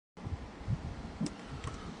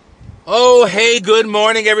Oh, hey, good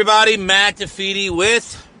morning, everybody. Matt DeFeedy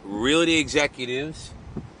with Realty Executives,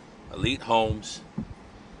 Elite Homes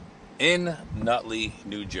in Nutley,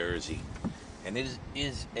 New Jersey. And it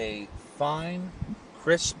is a fine,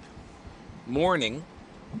 crisp morning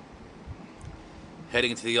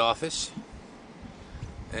heading to the office.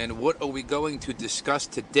 And what are we going to discuss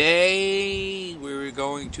today? We're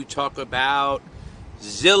going to talk about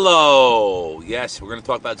Zillow. Yes, we're going to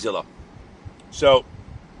talk about Zillow. So,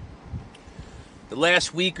 the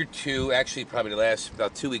last week or two, actually probably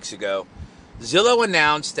about 2 weeks ago, Zillow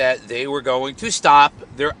announced that they were going to stop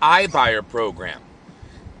their iBuyer program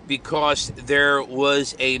because there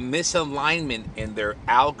was a misalignment in their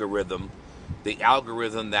algorithm, the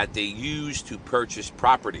algorithm that they use to purchase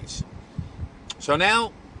properties. So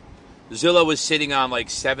now Zillow is sitting on like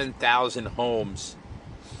 7,000 homes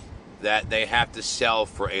that they have to sell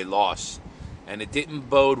for a loss. And it didn't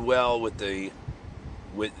bode well with the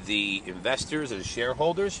investors and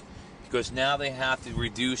shareholders, because now they have to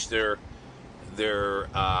reduce their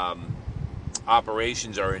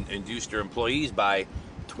operations or induce their employees by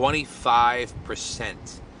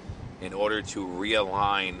 25% in order to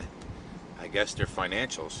realign, I guess, their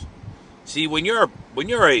financials. See, when you're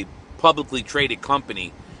a publicly traded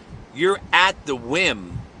company, you're at the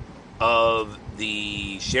whim of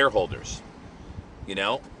the shareholders. You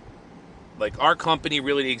know, like our company,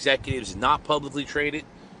 Realty Executives, is not publicly traded,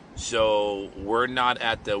 so we're not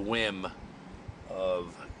at the whim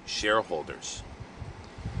of shareholders.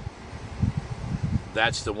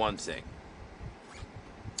 That's the one thing.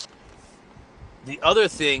 The other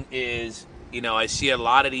thing is, I see a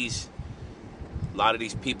lot of these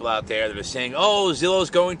people out there that are saying, "Oh, Zillow's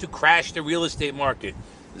going to crash the real estate market.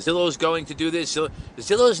 Zillow's going to do this."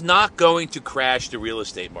 Zillow's not going to crash the real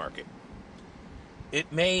estate market. It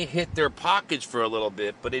may hit their pockets for a little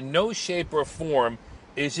bit, but in no shape or form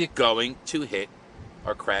is it going to hit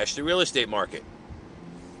or crash the real estate market.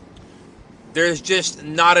 There's just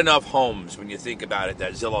not enough homes, when you think about it,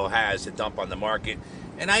 that Zillow has to dump on the market.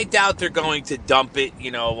 And I doubt they're going to dump it,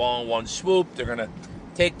 all in one swoop. They're going to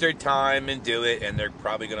take their time and do it, and they're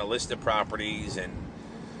probably going to list the properties and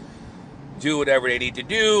do whatever they need to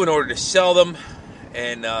do in order to sell them.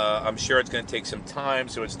 And I'm sure it's going to take some time,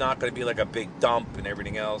 so it's not going to be like a big dump and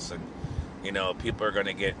everything else. And, people are going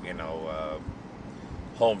to get,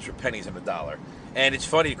 homes for pennies on the dollar. And it's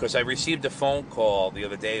funny because I received a phone call the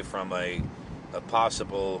other day from a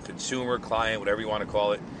possible consumer client, whatever you want to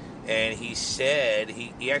call it. And he said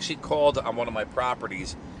he actually called on one of my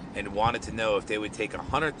properties and wanted to know if they would take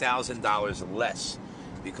 $100,000 less,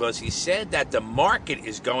 because he said that the market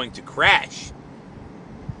is going to crash.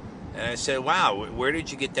 And I said, "Wow, where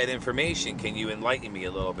did you get that information? Can you enlighten me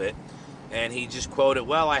a little bit?" And he just quoted,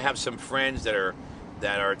 "Well, I have some friends that are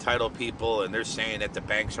title people, and they're saying that the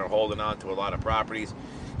banks are holding on to a lot of properties."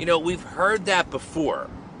 We've heard that before.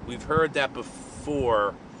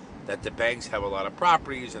 That the banks have a lot of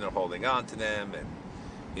properties and they're holding on to them. And,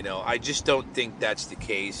 I just don't think that's the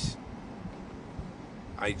case.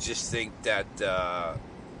 I just think that,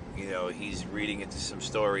 he's reading into some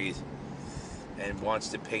stories and wants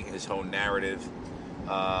to paint his own narrative.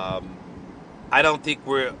 I don't think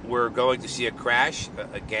we're going to see a crash.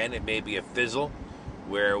 Again, it may be a fizzle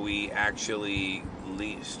where we actually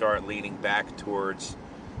start leaning back towards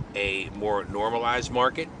a more normalized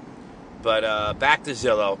market. But back to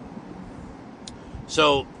Zillow.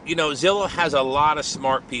 So, Zillow has a lot of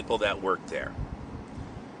smart people that work there.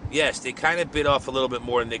 Yes, they kind of bit off a little bit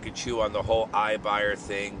more than they could chew on the whole iBuyer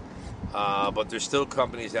thing. But there's still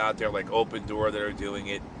companies out there like Open Door that are doing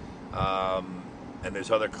it. And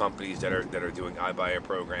there's other companies that are doing iBuyer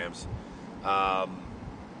programs.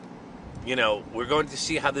 We're going to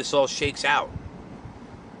see how this all shakes out.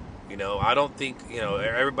 I don't think,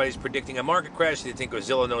 everybody's predicting a market crash. They think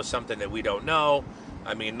Zillow knows something that we don't know.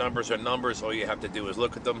 I mean, numbers are numbers. All you have to do is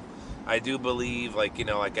look at them. I do believe, like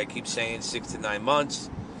I keep saying, 6 to 9 months.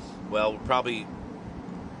 Well, probably,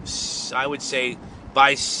 I would say,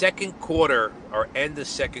 by second quarter or end of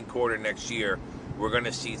second quarter next year, we're going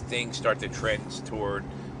to see things start to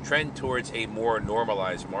trend towards a more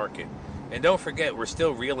normalized market. And don't forget, we're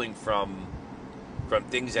still reeling from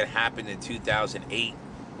things that happened in 2008.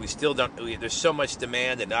 We still don't. There's so much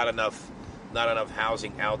demand and not enough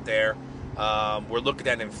housing out there. We're looking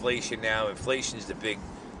at inflation now. Inflation is the big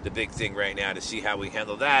thing right now, to see how we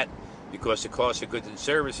handle that, because the cost of goods and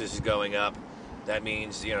services is going up. That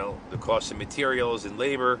means, the cost of materials and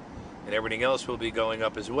labor and everything else will be going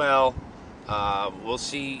up as well. We'll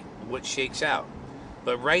see what shakes out.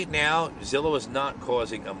 But right now, Zillow is not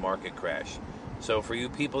causing a market crash. So for you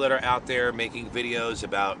people that are out there making videos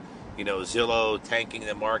about, Zillow tanking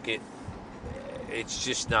the market. It's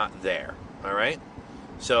just not there. All right?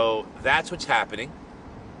 So that's what's happening.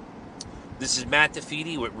 This is Matt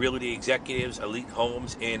DeFeedy with Realty Executives Elite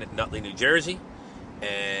Homes in Nutley, New Jersey.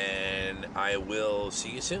 And I will see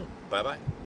you soon. Bye-bye.